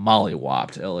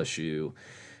mollywopped LSU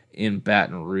in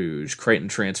Baton Rouge. Creighton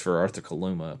transfer Arthur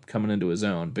Kaluma coming into his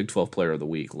own Big 12 Player of the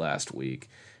Week last week.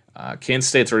 Kansas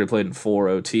State's already played in 4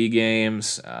 OT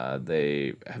games.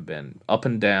 They have been up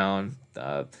and down.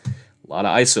 A lot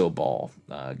of ISO ball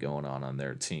going on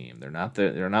their team. They're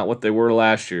not what they were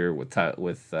last year with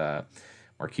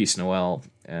Marquise Noel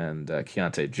and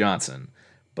Keontae Johnson,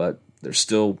 but they're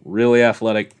still really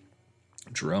athletic.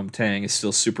 Jerome Tang is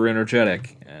still super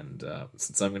energetic, and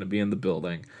since I'm going to be in the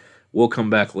building, we'll come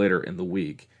back later in the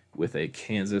week with a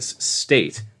Kansas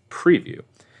State preview.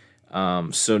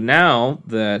 So now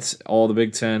that all the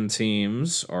Big Ten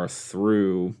teams are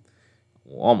through,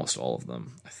 well, almost all of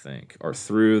them, I think, are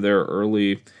through their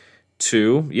early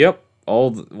two. Yep,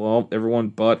 everyone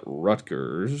but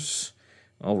Rutgers.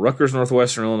 Well, Rutgers,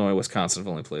 Northwestern, Illinois, Wisconsin have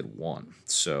only played one.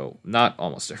 So not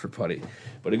almost everybody,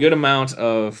 but a good amount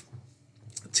of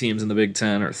teams in the Big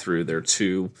Ten are through their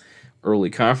two early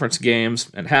conference games,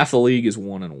 and half the league is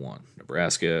 1-1.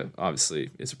 Nebraska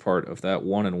obviously is a part of that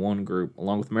 1-1 group,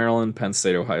 along with Maryland, Penn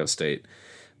State, Ohio State,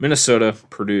 Minnesota,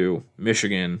 Purdue,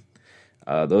 Michigan.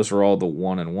 Those are all the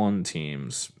 1-1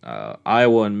 teams.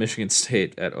 Iowa and Michigan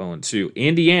State at 0-2.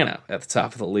 Indiana at the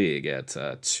top of the league at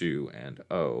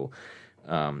 2-0.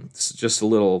 It's just a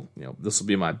little, this will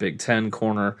be my Big Ten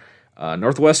corner.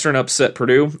 Northwestern upset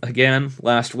Purdue again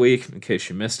last week, in case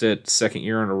you missed it. Second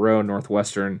year in a row,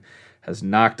 Northwestern has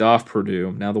knocked off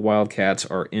Purdue. Now the Wildcats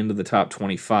are into the top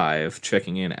 25,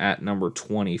 checking in at number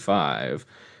 25.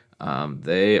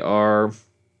 They are.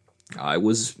 I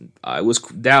was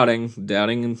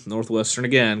doubting Northwestern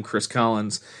again. Chris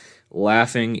Collins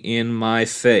laughing in my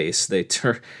face. They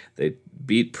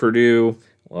beat Purdue.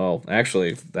 Well,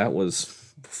 actually, that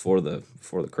was before the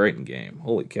Creighton game.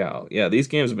 Holy cow! Yeah, these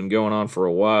games have been going on for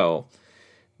a while.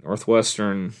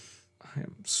 Northwestern. I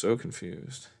am so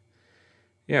confused.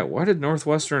 Yeah, why did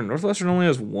Northwestern only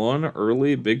has one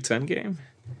early Big Ten game?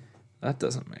 That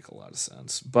doesn't make a lot of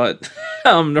sense. But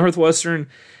Northwestern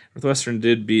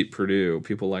did beat Purdue.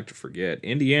 People like to forget.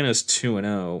 Indiana's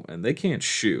 2-0, and they can't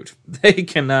shoot. They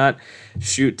cannot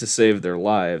shoot to save their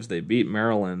lives. They beat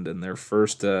Maryland in their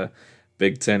first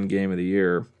Big Ten game of the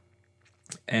year.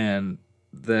 And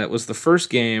that was the first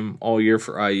game all year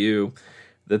for IU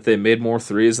that they made more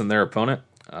threes than their opponent.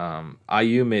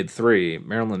 IU made 3,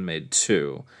 Maryland made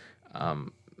 2.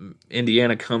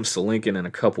 Indiana comes to Lincoln in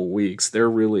a couple weeks. They're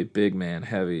really big man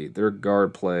heavy. Their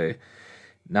guard play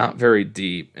not very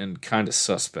deep and kind of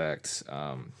suspect.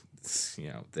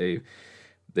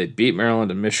 They beat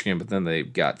Maryland and Michigan, but then they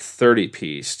got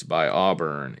 30-pieced by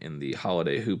Auburn in the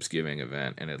Holiday Hoops Giving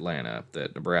event in Atlanta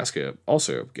that Nebraska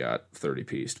also got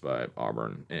 30-pieced by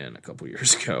Auburn in a couple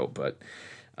years ago. But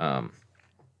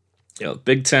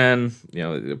Big Ten,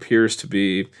 it appears to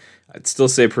be, I'd still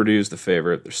say Purdue's the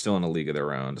favorite. They're still in a league of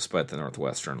their own, despite the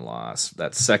Northwestern loss.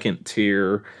 That second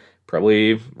tier,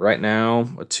 probably right now,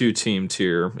 a 2-team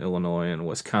tier, Illinois and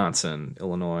Wisconsin.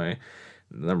 Illinois,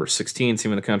 the number 16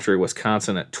 team in the country,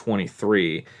 Wisconsin at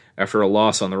 23, after a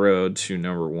loss on the road to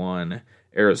number 1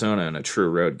 Arizona in a true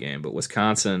road game. But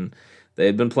Wisconsin, they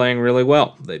had been playing really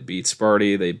well. They beat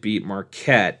Sparty, they beat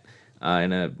Marquette,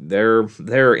 in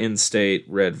their in-state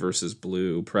red versus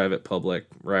blue private public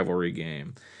rivalry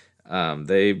game.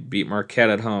 They beat Marquette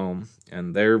at home,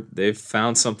 and they've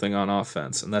found something on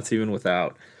offense, and that's even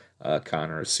without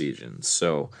Connor Essegian.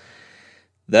 So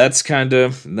that's kind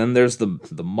of, then there's the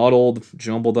muddled,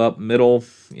 jumbled up middle.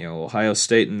 Ohio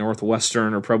State and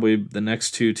Northwestern are probably the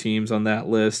next 2 teams on that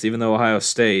list, even though Ohio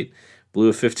State blew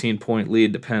a 15-point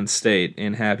lead to Penn State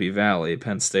in Happy Valley.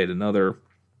 Penn State, another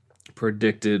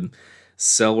predicted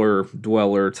cellar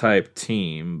dweller type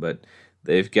team, but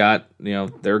they've got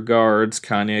their guards,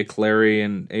 Kanye Clary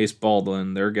and Ace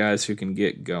Baldwin. They're guys who can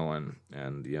get going,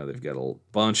 and they've got a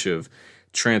bunch of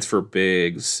transfer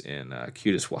bigs in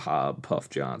Qudus Wahab, Puff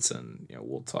Johnson.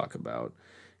 We'll talk about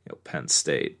Penn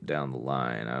State down the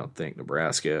line. I don't think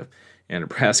Nebraska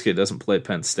doesn't play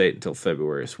Penn State until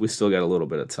February, so we still got a little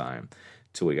bit of time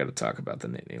till we got to talk about the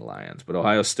Nittany Lions. But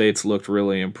Ohio State's looked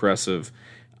really impressive.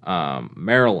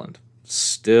 Maryland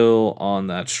still on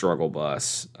that struggle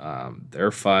bus. They're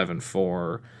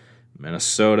 5-4.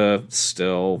 Minnesota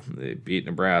still, they beat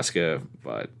Nebraska,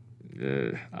 but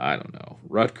I don't know.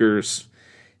 Rutgers,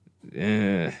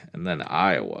 and then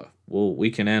Iowa. Well, we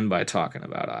can end by talking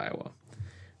about Iowa.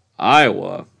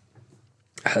 Iowa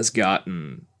has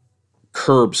gotten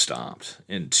curb stomped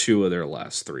in 2 of their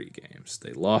last 3 games.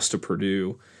 They lost to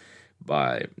Purdue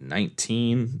by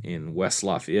 19 in West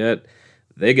Lafayette.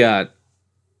 They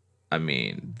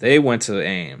went to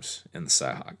Ames in the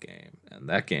Cyhawk game, and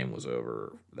that game was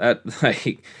over. That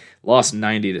lost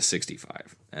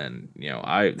 90-65. And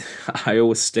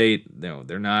Iowa State,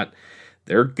 they're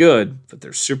they're good, but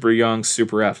they're super young,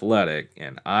 super athletic,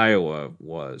 and Iowa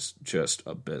was just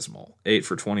abysmal. 8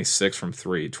 for 26 from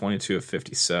 3, 22 of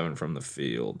 57 from the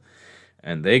field.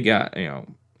 And they got, that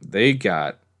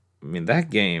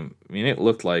game, it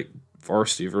looked like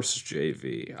varsity versus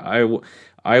JV.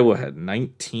 Iowa had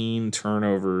 19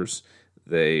 turnovers.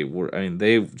 They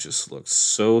just looked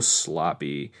so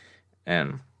sloppy,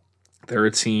 and they're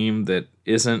a team that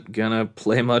isn't gonna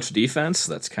play much defense.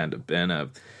 That's kind of been a,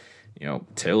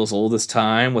 tale as old as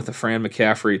time with the Fran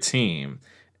McCaffrey team.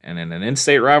 And in an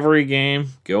in-state rivalry game,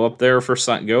 go up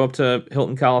to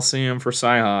Hilton Coliseum for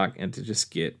Cyhawk, and to just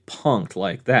get punked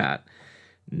like that,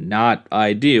 not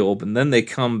ideal. But then they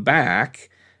come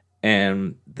back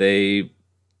and they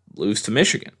lose to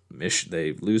Michigan.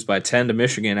 They lose by 10 to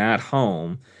Michigan at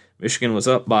home. Michigan was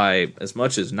up by as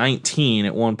much as 19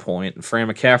 at one point, and Fran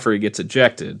McCaffrey gets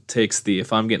ejected, takes the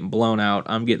 "if I'm getting blown out,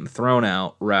 I'm getting thrown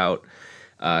out" route,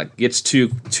 gets two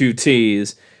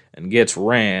T's and gets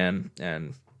ran,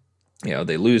 and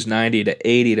they lose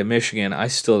 90-80 to Michigan. I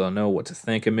still don't know what to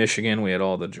think of Michigan. We had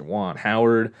all the Juwan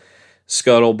Howard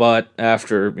scuttlebutt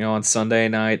after, on Sunday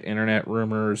night, internet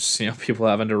rumors, people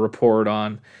having to report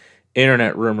on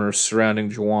internet rumors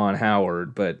surrounding Juwan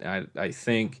Howard. But I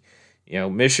think,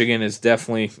 Michigan is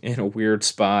definitely in a weird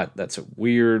spot. That's a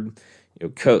weird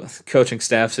coaching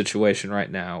staff situation right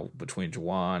now between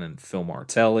Juwan and Phil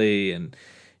Martelli, and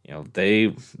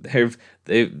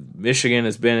Michigan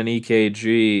has been an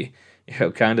EKG,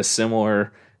 kind of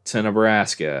similar to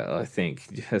Nebraska. I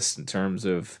think just in terms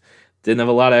of didn't have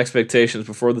a lot of expectations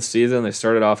before the season. They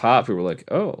started off hot. People were like,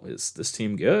 "Oh, is this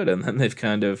team good?" And then they've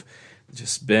kind of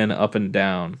just been up and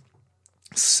down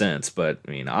since. But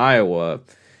Iowa,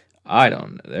 I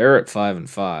don't know. They're at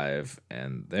 5-5,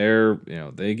 and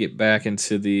they get back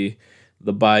into the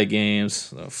bye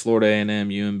games. Florida A&M,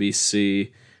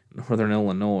 UMBC, Northern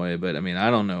Illinois. But I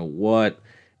don't know what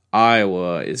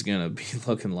Iowa is going to be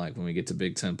looking like when we get to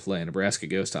Big Ten play. Nebraska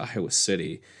goes to Iowa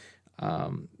City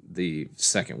the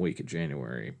second week of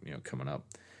January, coming up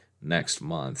next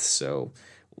month. So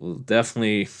it'll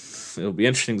be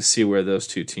interesting to see where those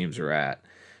two teams are at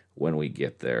when we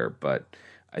get there. But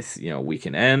we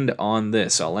can end on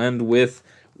this. I'll end with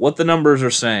what the numbers are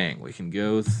saying. We can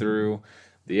go through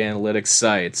the analytics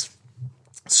sites,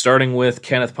 starting with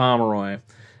Kenneth Pomeroy.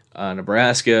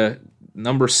 Nebraska,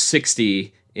 number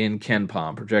 60 in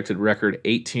KenPom, projected record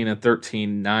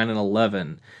 18-13,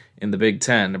 9-11 in the Big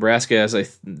Ten. Nebraska has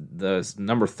the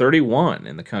number 31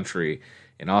 in the country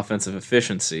in offensive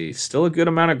efficiency. Still a good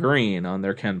amount of green on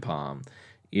their KenPom,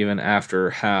 even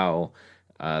after how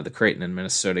the Creighton and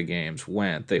Minnesota games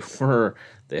went. They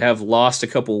have lost a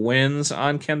couple wins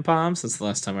on KenPom since the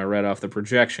last time I read off the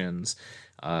projections.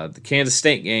 The Kansas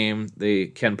State game, the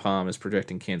KenPom is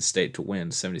projecting Kansas State to win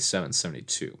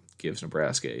 77-72. Gives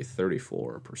Nebraska a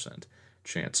 34%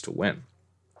 chance to win.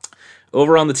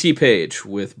 Over on the T page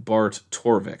with Bart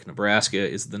Torvik, Nebraska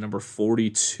is the number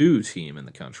 42 team in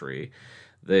the country.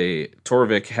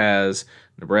 Torvik has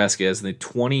Nebraska as the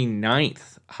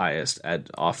 29th highest at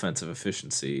offensive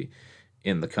efficiency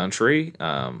in the country.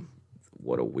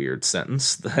 What a weird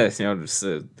sentence. Just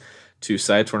two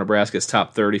sites where Nebraska is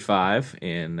top 35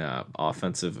 in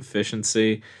offensive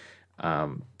efficiency.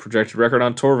 Projected record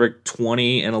on Torvik,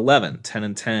 20-11,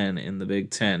 10-10 in the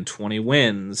Big Ten, 20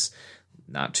 wins.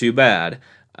 Not too bad.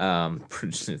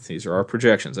 These are our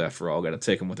projections, after all. Got to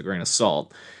take them with a grain of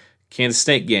salt. Kansas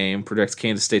State game projects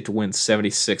Kansas State to win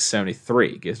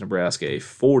 76-73. Gives Nebraska a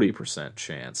 40%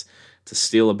 chance to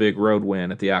steal a big road win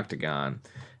at the Octagon.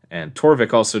 And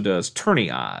Torvik also does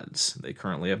tourney odds. They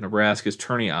currently have Nebraska's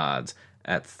tourney odds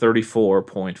at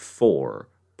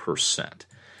 34.4%.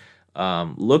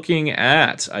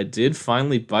 I did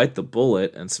finally bite the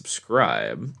bullet and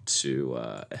subscribe to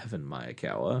Evan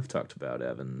Miyakawa. I've talked about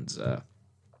Evan's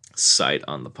site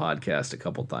on the podcast a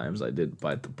couple times. I did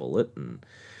bite the bullet and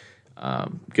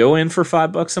go in for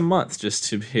 $5 a month just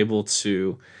to be able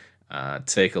to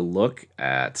take a look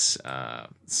at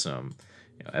some.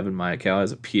 Evan Miyakawa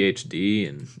has a PhD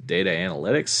in data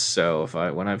analytics, so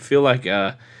when I feel like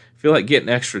getting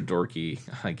extra dorky,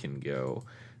 I can go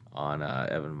on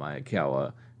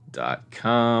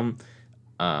evanmiyakawa.com.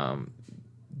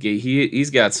 He's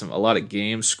got a lot of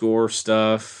game score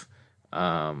stuff.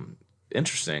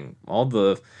 Interesting. All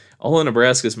of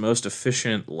Nebraska's most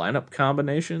efficient lineup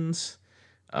combinations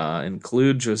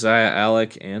include Josiah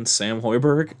Allick and Sam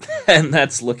Hoiberg, and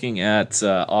that's looking at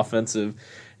offensive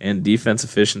and defense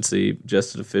efficiency,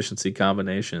 adjusted efficiency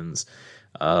combinations.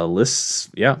 Lists,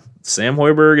 Sam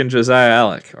Hoiberg and Josiah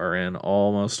Allick are in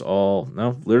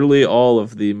literally all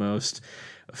of the most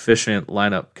efficient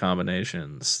lineup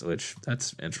combinations, which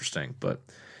that's interesting, but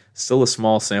still a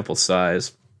small sample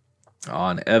size.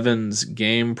 On Evan's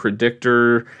game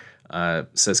predictor,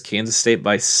 says Kansas State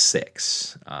by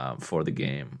 6 for the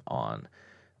game on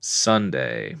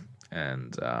Sunday.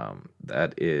 And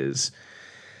that is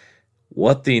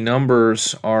what the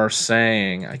numbers are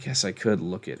saying. I guess I could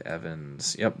look at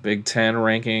Evans. Yep, Big Ten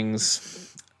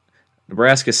rankings.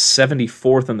 Nebraska's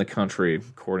 74th in the country,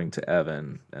 according to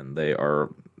Evan, and they are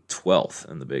 12th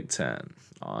in the Big Ten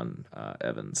on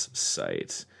Evan's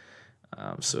site.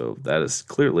 So that is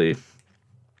clearly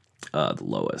the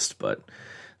lowest, but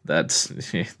that's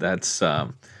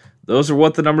those are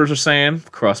what the numbers are saying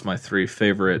across my 3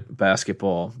 favorite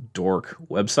basketball dork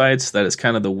websites. That is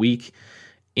kind of the week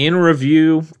in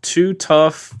review. Two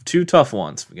tough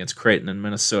ones against Creighton and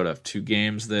Minnesota. 2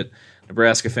 games that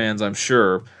Nebraska fans, I'm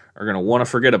sure, are going to want to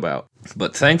forget about.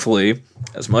 But thankfully,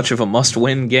 as much of a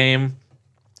must-win game,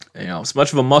 as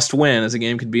much of a must-win as a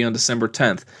game could be on December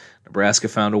 10th, Nebraska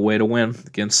found a way to win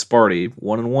against Sparty,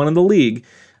 1-1 in the league.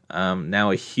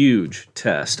 Now a huge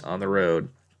test on the road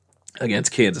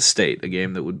against Kansas State, a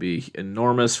game that would be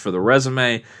enormous for the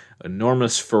resume,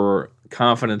 enormous for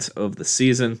confidence of the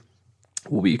season.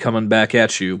 We'll be coming back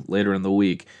at you later in the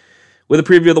week with a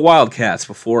preview of the Wildcats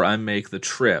before I make the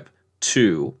trip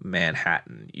to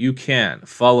Manhattan. You can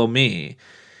follow me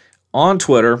on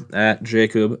Twitter at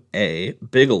Jacob A.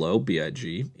 Bigelow,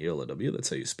 Bigelow. That's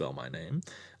how you spell my name.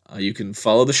 You can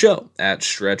follow the show at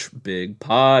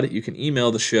StretchBigPod. You can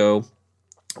email the show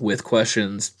with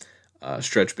questions,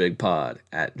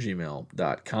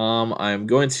 stretchbigpod@gmail.com. I'm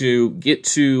going to get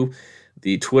to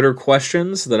the Twitter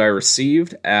questions that I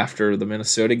received after the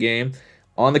Minnesota game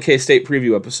on the K-State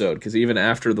preview episode, because even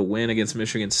after the win against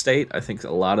Michigan State, I think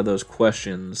a lot of those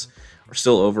questions are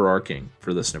still overarching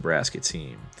for this Nebraska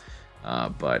team.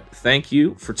 But thank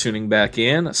you for tuning back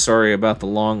in. Sorry about the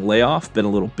long layoff. Been a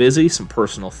little busy, some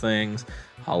personal things,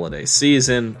 holiday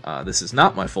season. This is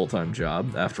not my full-time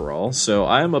job, after all, so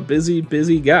I am a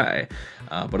busy guy.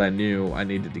 But I knew I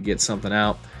needed to get something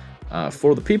out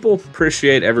for the people.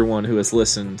 Appreciate everyone who has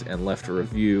listened and left a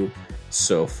review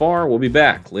so far. We'll be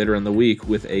back later in the week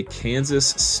with a Kansas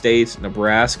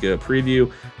State-Nebraska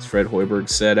preview. As Fred Hoiberg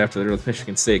said after the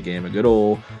Michigan State game, a good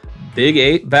old Big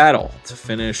 8 battle to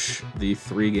finish the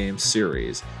 3-game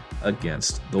series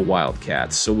against the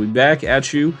Wildcats. So we'll be back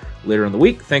at you later in the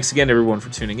week. Thanks again, everyone, for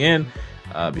tuning in.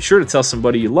 Be sure to tell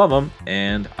somebody you love them,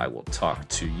 and I will talk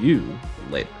to you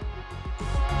later.